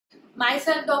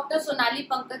Myself, Dr. Sonali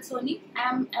Soni. I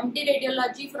am MD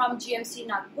Radiology from GMC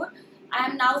Nagpur. I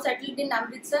am now settled in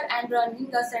Amritsar and running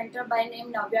a center by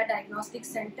name Navya Diagnostic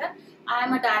Center. I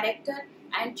am a director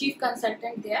and chief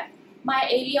consultant there. My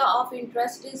area of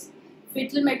interest is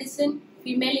fetal medicine,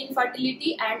 female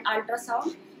infertility and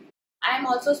ultrasound. I am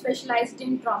also specialized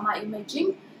in trauma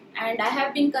imaging, and I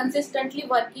have been consistently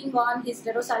working on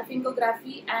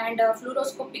hysterosalpingography and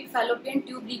fluoroscopic fallopian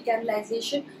tube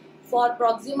recanalization for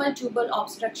proximal tubal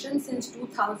obstruction since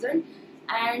 2000,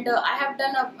 and I have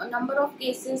done a number of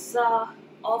cases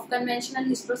of conventional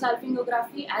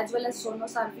hysterosalpingography as well as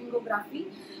sonosalpingography,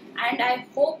 and I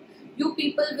hope you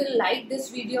people will like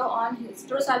this video on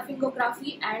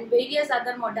hysterosalpingography and various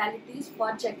other modalities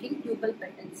for checking tubal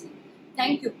patency.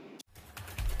 Thank you.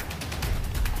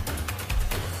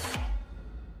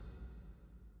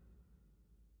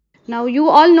 Now you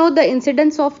all know the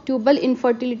incidence of tubal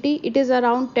infertility. It is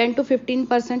around 10 to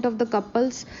 15% of the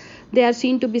couples. They are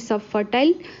seen to be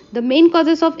subfertile. The main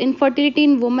causes of infertility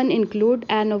in women include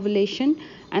anovulation,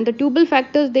 and the tubal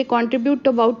factors, they contribute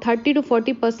to about 30 to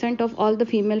 40% of all the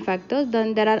female factors.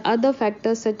 Then there are other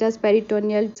factors such as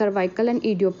peritoneal, cervical and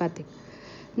idiopathic.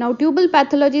 Now tubal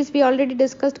pathologies, we already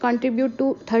discussed, contribute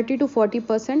to 30 to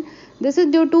 40%. This is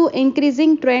due to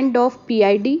increasing trend of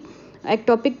PID,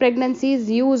 ectopic pregnancies,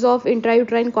 use of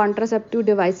intrauterine contraceptive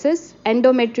devices,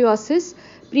 endometriosis,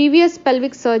 previous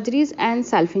pelvic surgeries and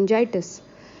salpingitis.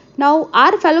 Now,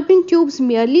 are fallopian tubes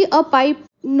merely a pipe?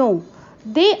 No.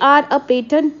 They are a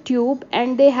patent tube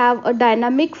and they have a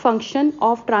dynamic function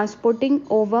of transporting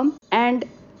ovum, and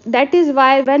that is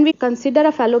why when we consider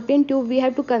a fallopian tube, we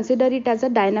have to consider it as a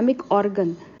dynamic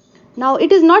organ. Now,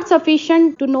 it is not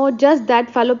sufficient to know just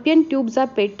that fallopian tubes are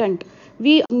patent.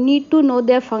 We need to know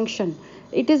their function.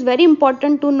 It is very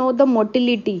important to know the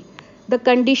motility, the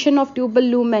condition of tubal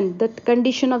lumen, the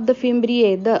condition of the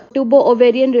fimbriae, the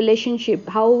tubo-ovarian relationship,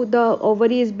 how the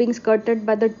ovary is being skirted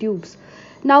by the tubes.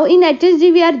 Now in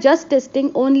HSG, we are just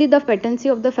testing only the patency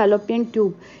of the fallopian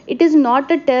tube. It is not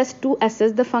a test to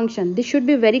assess the function. This should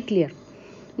be very clear.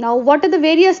 Now, what are the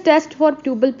various tests for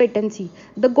tubal patency?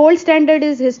 The gold standard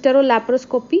is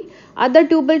hysterolaparoscopy. Other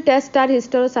tubal tests are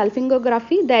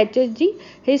hysterosalpingography, the HSG,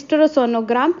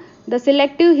 hysterosonogram, the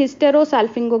selective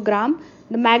hysterosalpingogram,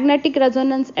 the magnetic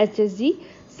resonance HSG,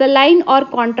 saline or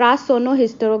contrast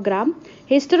sonohysterogram,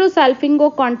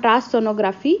 hysterosalpingo contrast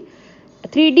sonography,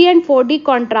 3D and 4D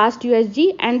contrast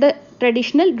USG, and the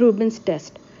traditional Rubin's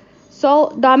test.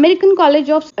 So, the American College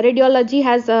of Radiology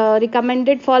has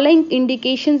recommended following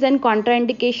indications and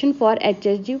contraindication for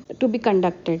HSG to be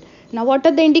conducted. Now, what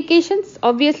are the indications?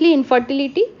 Obviously,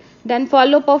 infertility, then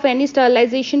follow-up of any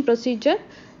sterilization procedure,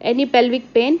 any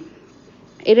pelvic pain,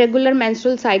 irregular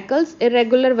menstrual cycles,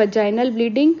 irregular vaginal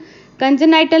bleeding,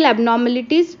 congenital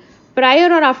abnormalities,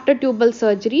 prior or after tubal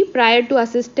surgery, prior to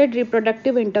assisted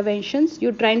reproductive interventions,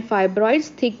 uterine fibroids,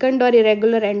 thickened or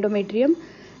irregular endometrium,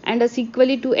 and a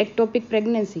sequelae to ectopic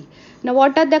pregnancy. Now,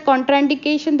 what are the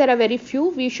contraindications? There are very few.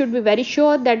 We should be very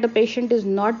sure that the patient is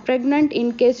not pregnant.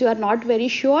 In case you are not very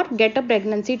sure, get a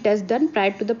pregnancy test done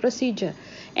prior to the procedure.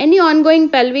 Any ongoing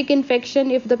pelvic infection,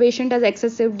 if the patient has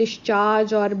excessive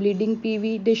discharge or bleeding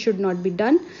PV, this should not be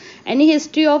done. Any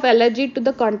history of allergy to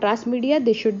the contrast media,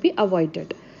 this should be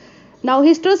avoided. Now,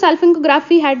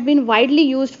 hysterosalpingography had been widely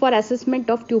used for assessment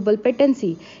of tubal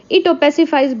patency. It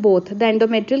opacifies both the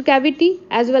endometrial cavity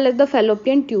as well as the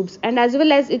fallopian tubes, and as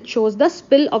well as it shows the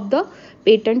spill of the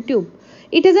patent tube.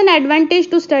 It is an advantage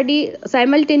to study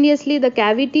simultaneously the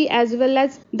cavity as well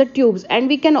as the tubes, and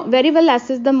we can very well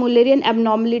assess the Mullerian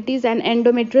abnormalities and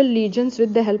endometrial lesions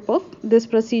with the help of this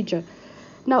procedure.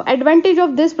 Now, advantage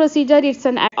of this procedure, it's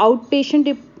an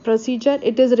outpatient procedure.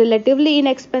 It is relatively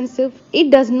inexpensive.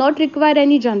 It does not require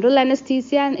any general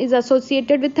anesthesia and is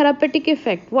associated with therapeutic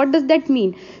effect. What does that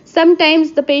mean?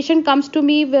 Sometimes the patient comes to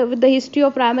me with the history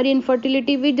of primary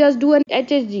infertility. We just do an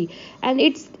HSG and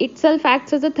it itself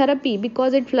acts as a therapy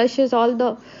because it flushes all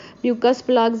the mucus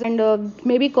plugs and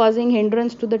maybe causing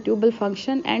hindrance to the tubal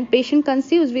function, and patient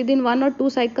conceives within 1 or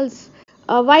 2 cycles.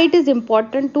 Why it is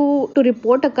important to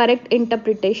report a correct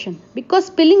interpretation? Because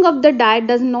spilling of the dye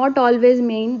does not always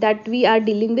mean that we are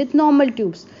dealing with normal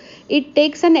tubes. It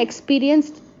takes an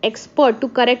experienced expert to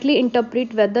correctly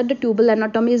interpret whether the tubal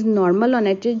anatomy is normal on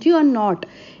HSG or not.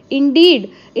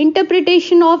 Indeed,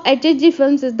 interpretation of HSG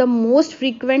films is the most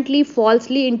frequently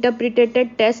falsely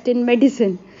interpreted test in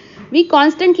medicine. We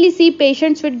constantly see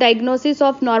patients with diagnosis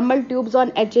of normal tubes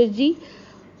on HSG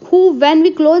who, when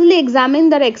we closely examine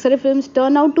their X-ray films,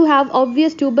 turn out to have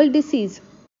obvious tubal disease.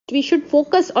 We should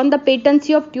focus on the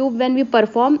patency of tube when we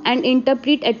perform and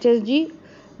interpret HSG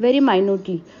very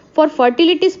minutely. For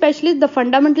fertility specialists, the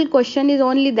fundamental question is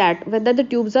only that whether the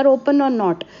tubes are open or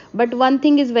not. But one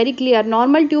thing is very clear,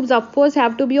 normal tubes of course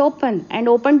have to be open, and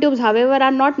open tubes however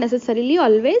are not necessarily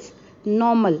always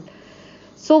normal.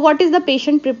 So what is the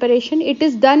patient preparation? It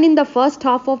is done in the first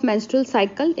half of menstrual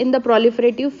cycle in the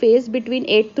proliferative phase between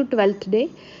 8th to 12th day.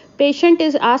 Patient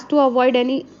is asked to avoid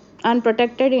any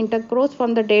unprotected intercourse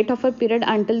from the date of a period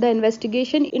until the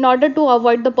investigation in order to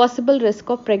avoid the possible risk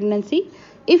of pregnancy.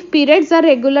 If periods are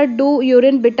regular, do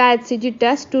urine beta HCG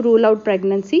test to rule out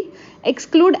pregnancy.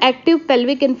 Exclude active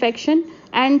pelvic infection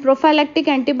and prophylactic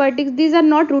antibiotics. These are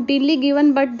not routinely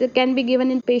given, but they can be given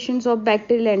in patients of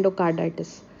bacterial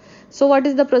endocarditis. So what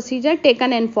is the procedure? Take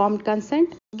an informed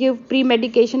consent. Give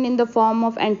pre-medication in the form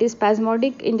of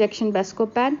antispasmodic, injection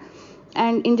Buscopan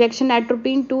and injection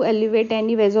atropine to alleviate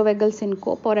any vasovagal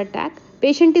syncope or attack.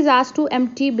 Patient is asked to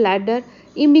empty bladder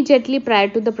immediately prior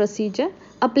to the procedure.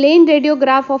 A plain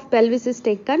radiograph of pelvis is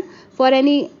taken for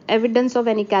any evidence of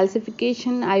any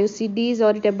calcification, IUCDs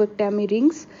or tubulectomy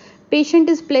rings. Patient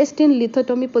is placed in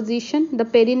lithotomy position. The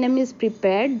perineum is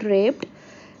prepared, draped.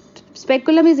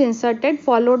 Speculum is inserted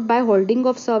followed by holding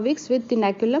of cervix with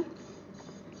tenaculum.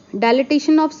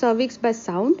 Dilatation of cervix by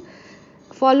sound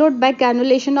followed by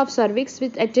cannulation of cervix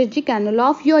with HSG cannula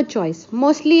of your choice.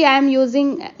 Mostly I am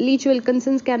using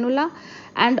Leach-Wilkinson's cannula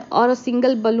and or a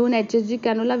single balloon HSG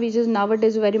cannula, which is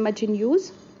nowadays very much in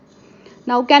use.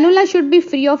 Now cannula should be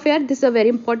free of air. This is a very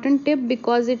important tip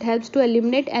because it helps to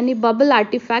eliminate any bubble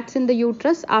artifacts in the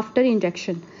uterus after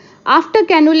injection. After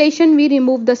cannulation, we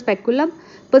remove the speculum,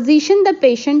 position the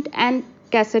patient and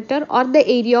catheter or the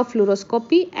area of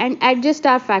fluoroscopy and adjust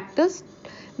our factors.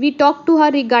 We talk to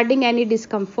her regarding any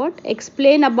discomfort,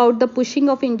 explain about the pushing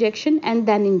of injection and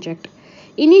then inject.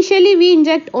 Initially, we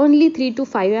inject only 3 to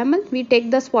 5 ml. We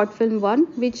take the spot film 1,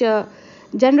 which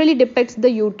generally depicts the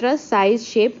uterus, size,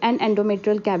 shape and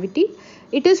endometrial cavity.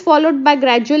 It is followed by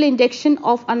gradual injection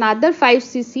of another 5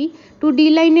 cc to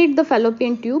delineate the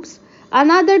fallopian tubes.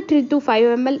 Another 3 to 5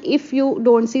 ml if you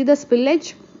don't see the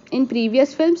spillage in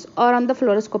previous films or on the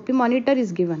fluoroscopy monitor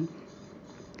is given.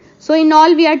 So in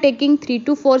all we are taking 3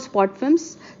 to 4 spot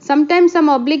films. Sometimes some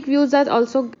oblique views are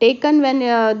also taken when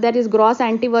there is gross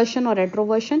anteversion or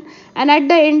retroversion, and at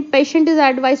the end patient is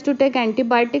advised to take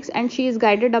antibiotics and she is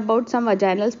guided about some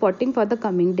vaginal spotting for the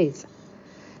coming days.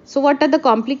 So what are the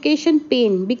complications?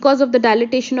 Pain because of the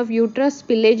dilatation of uterus,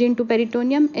 spillage into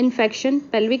peritoneum, infection,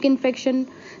 pelvic infection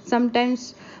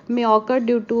sometimes may occur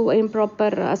due to improper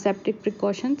aseptic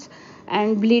precautions,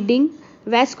 and bleeding,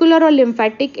 vascular or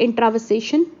lymphatic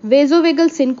intravasation,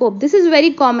 vasovagal syncope. This is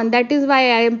very common. That is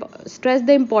why I stress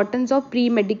the importance of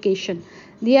pre-medication.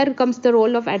 Here comes the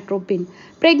role of atropine.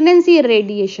 Pregnancy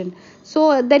irradiation.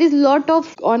 So there is lot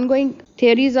of ongoing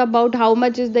theories about how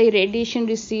much is the irradiation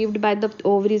received by the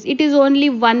ovaries. It is only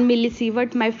 1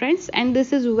 millisievert, my friends, and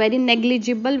this is very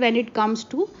negligible when it comes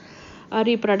to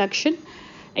reproduction.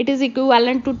 It is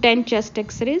equivalent to 10 chest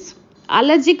x-rays.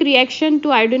 Allergic reaction to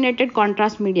iodinated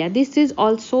contrast media. This is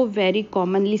also very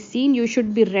commonly seen. You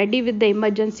should be ready with the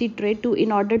emergency tray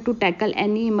in order to tackle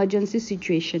any emergency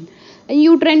situation. And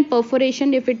uterine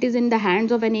perforation if it is in the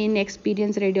hands of an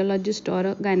inexperienced radiologist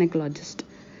or a gynecologist.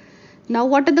 Now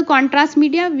what are the contrast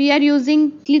media? We are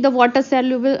using the water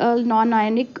soluble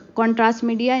non-ionic contrast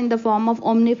media in the form of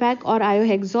Omnifac or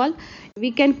Iohexol.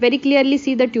 We can very clearly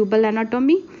see the tubal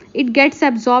anatomy. It gets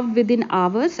absorbed within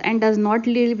hours and does not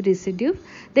leave residue.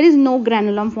 There is no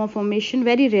granulum formation,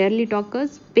 very rarely it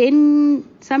occurs. Pain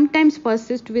sometimes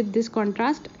persists with this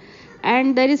contrast,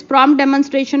 and there is prompt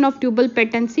demonstration of tubal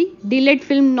patency. Delayed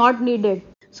film not needed.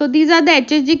 So these are the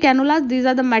HSG cannulas, these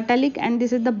are the metallic, and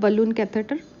this is the balloon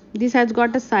catheter. This has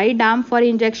got a side arm for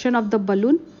injection of the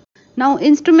balloon. Now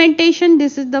instrumentation,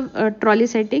 this is the trolley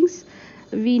settings.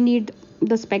 We need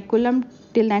the speculum,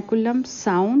 tenaculum,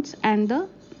 sounds and the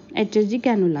HSG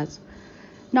cannulas.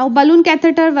 Now balloon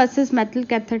catheter versus metal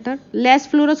catheter. Less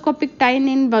fluoroscopic time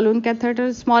in balloon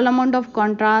catheter, small amount of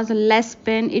contrast, less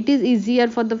pain. It is easier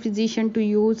for the physician to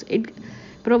use. It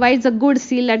provides a good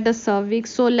seal at the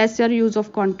cervix, so lesser use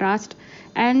of contrast,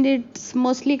 and it's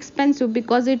mostly expensive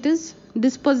because it is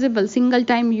disposable, single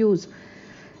time use,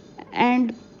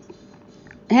 and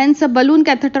hence a balloon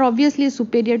catheter obviously is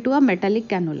superior to a metallic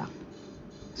cannula.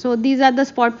 So these are the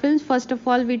spot films. First of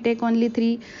all, we take only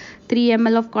 3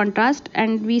 ml of contrast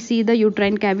and we see the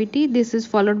uterine cavity. This is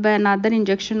followed by another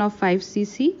injection of 5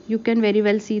 cc. You can very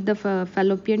well see the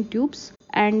fallopian tubes,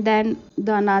 and then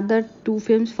the another 2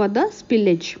 films for the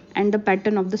spillage and the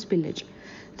pattern of the spillage.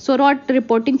 So what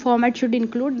reporting format should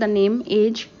include? The name,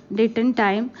 age, date and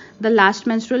time, the last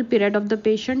menstrual period of the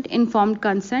patient, informed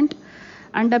consent,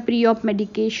 under pre-op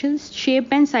medications. Shape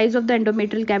and size of the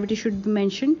endometrial cavity should be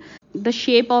mentioned. The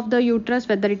shape of the uterus,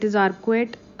 whether it is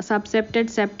arcuate, subseptate,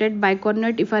 septate,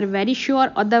 bicornuate, if you are very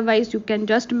sure. Otherwise, you can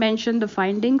just mention the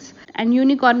findings. And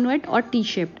unicornuate or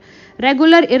T-shaped.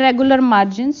 Regular, irregular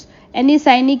margins. Any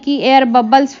synechiae, air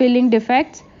bubbles, filling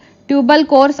defects. Tubal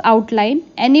course outline.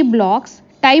 Any blocks.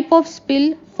 Type of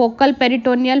spill, focal,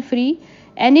 peritoneal, free.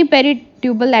 Any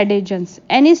peritubal adhesions.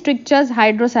 Any strictures,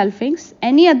 hydrosalpinx.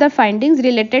 Any other findings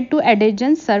related to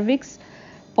adhesions, cervix,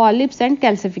 polyps and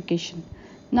calcification.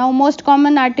 Now most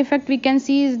common artifact we can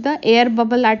see is the air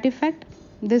bubble artifact.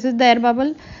 This is the air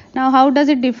bubble. Now how does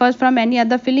it differ from any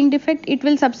other filling defect? It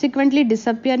will subsequently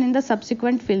disappear in the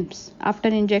subsequent films after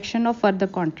injection of further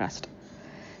contrast.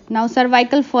 Now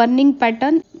cervical furning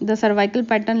pattern. The cervical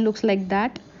pattern looks like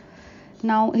that.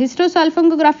 Now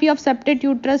hysterosalpingography of septate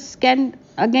uterus can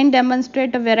again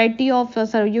demonstrate a variety of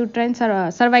uterine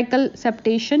cervical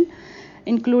septation,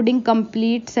 including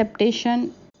complete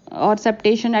septation or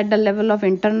septation at the level of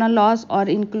internal os, or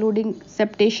including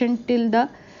septation till the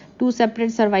two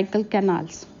separate cervical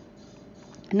canals.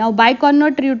 Now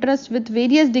bicornuate uterus with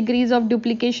various degrees of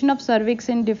duplication of cervix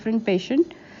in different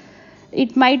patients.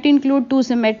 It might include two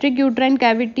symmetric uterine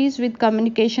cavities with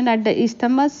communication at the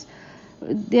isthmus.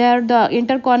 There the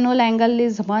intercornual angle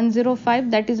is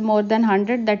 105, that is more than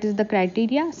 100, that is the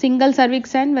criteria. Single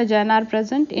cervix and vagina are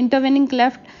present. Intervening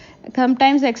cleft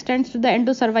sometimes extends to the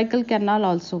endocervical canal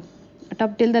also,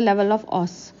 up till the level of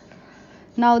os.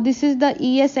 Now this is the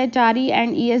ESHRE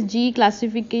and ESGE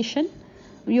classification.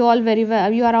 You are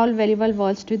all very well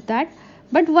versed with that.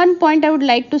 But one point I would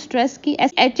like to stress ki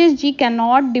HSG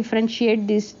cannot differentiate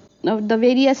this the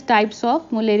various types of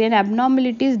Mullerian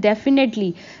abnormalities.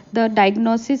 Definitely the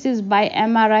diagnosis is by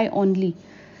MRI only.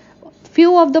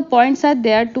 Few of the points are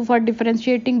there for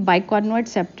differentiating bicornuate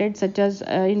septate, such as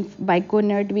in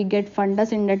bicornuate we get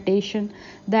fundus indentation,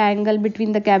 the angle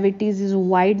between the cavities is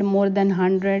wide more than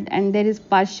 100, and there is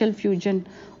partial fusion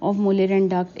of Mullerian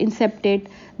duct. In septate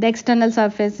the external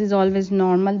surface is always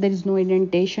normal, there is no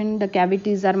indentation, the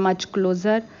cavities are much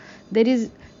closer, there is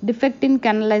defect in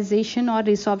canalization or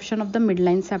resorption of the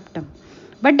midline septum,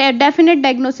 but a definite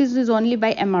diagnosis is only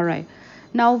by MRI.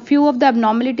 Now few of the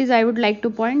abnormalities I would like to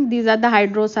point. These are the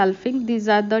hydrosalpinx. These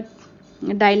are the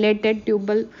dilated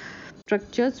tubal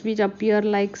structures which appear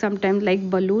like sometimes like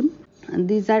balloon. And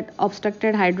these are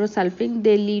obstructed hydrosalpinx.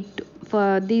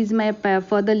 These may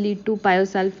further lead to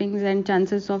pyosalpinx and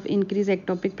chances of increased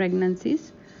ectopic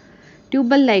pregnancies.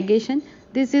 Tubal ligation.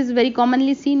 This is very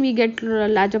commonly seen. We get a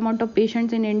large amount of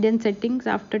patients in Indian settings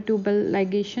after tubal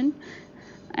ligation,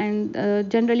 and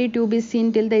generally tube is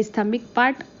seen till the isthmic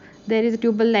part. There is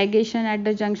tubal ligation at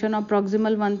the junction of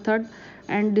proximal 1/3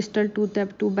 and distal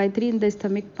 2/3 in the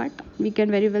isthmic part. We can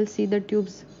very well see the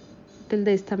tubes till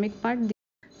the isthmic part.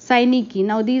 Synechiae.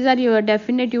 Now these are your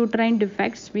definite uterine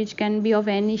defects which can be of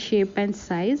any shape and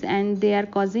size, and they are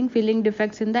causing filling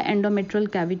defects in the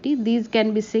endometrial cavity. These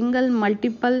can be single,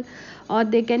 multiple, or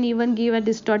they can even give a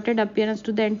distorted appearance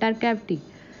to the entire cavity.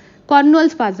 Cornual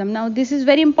spasm. Now this is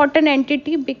very important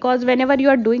entity, because whenever you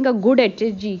are doing a good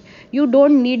HSG, you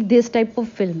don't need this type of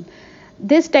film.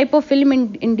 This type of film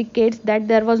indicates that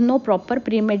there was no proper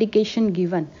pre-medication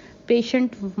given.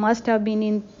 Patient must have been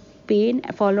in pain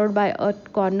followed by a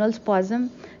cornual spasm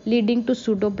leading to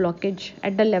pseudo blockage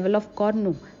at the level of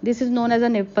cornu. This is known as a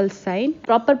nipple sign.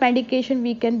 Proper medication,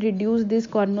 we can reduce these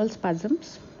cornual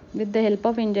spasms with the help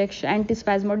of injection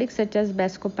antispasmodics such as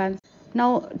Buscopan. Now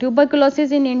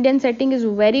tuberculosis in Indian setting is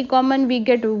very common. We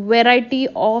get variety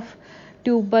of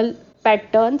tubal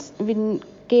patterns in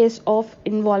case of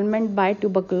involvement by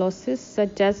tuberculosis,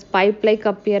 such as pipe-like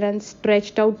appearance,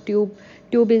 stretched out tube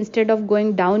instead of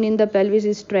going down in the pelvis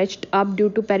is stretched up due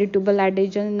to peritubal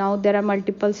adhesion. Now there are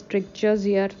multiple strictures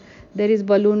here. There is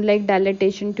balloon-like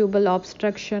dilatation, tubal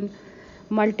obstruction,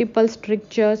 multiple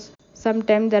strictures.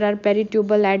 Sometimes there are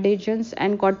peritubal adhesions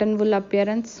and cotton wool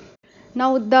appearance.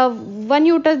 Now the one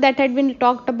uterus that had been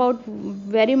talked about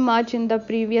very much in the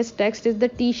previous text is the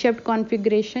T-shaped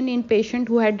configuration in patient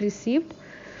who had received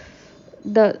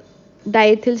the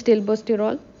diethyl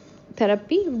stilbestrol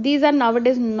therapy. These are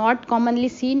nowadays not commonly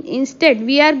seen. Instead,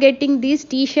 we are getting these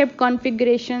T-shaped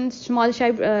configurations, small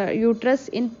shaped uterus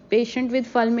in patient with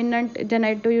fulminant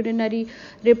genitourinary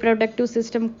reproductive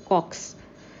system COX.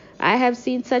 I have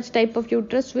seen such type of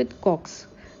uterus with COX.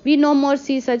 We no more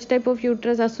see such type of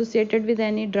uterus associated with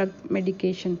any drug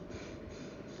medication.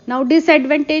 Now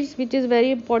disadvantage, which is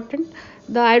very important,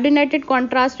 the iodinated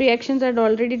contrast reactions are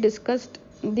already discussed.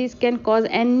 These can cause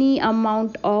any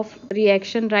amount of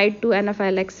reaction right to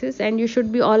anaphylaxis, and you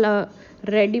should be all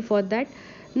ready for that.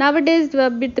 Nowadays,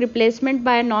 with replacement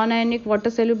by non-ionic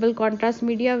water-soluble contrast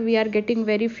media, we are getting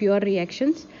very fewer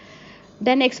reactions.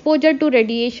 Then exposure to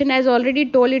radiation, as already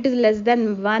told, it is less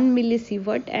than 1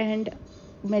 millisievert, and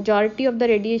majority of the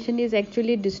radiation is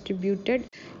actually distributed.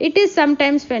 It is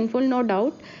sometimes painful, no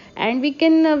doubt, and we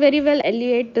can very well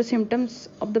alleviate the symptoms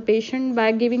of the patient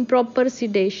by giving proper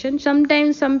sedation.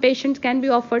 Sometimes some patients can be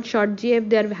offered short GA if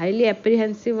they are highly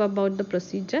apprehensive about the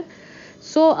procedure.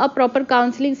 So a proper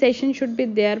counseling session should be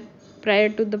there prior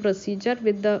to the procedure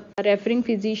with the referring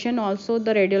physician. Also,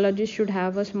 the radiologist should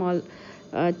have a small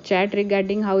chat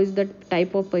regarding how is the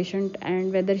type of patient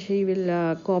and whether she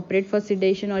will cooperate for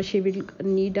sedation or she will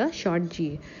need a short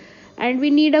GA. And we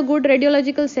need a good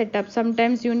radiological setup.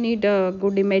 Sometimes you need a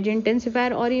good image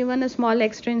intensifier or even a small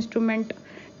extra instrument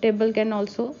table can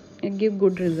also give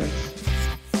good results.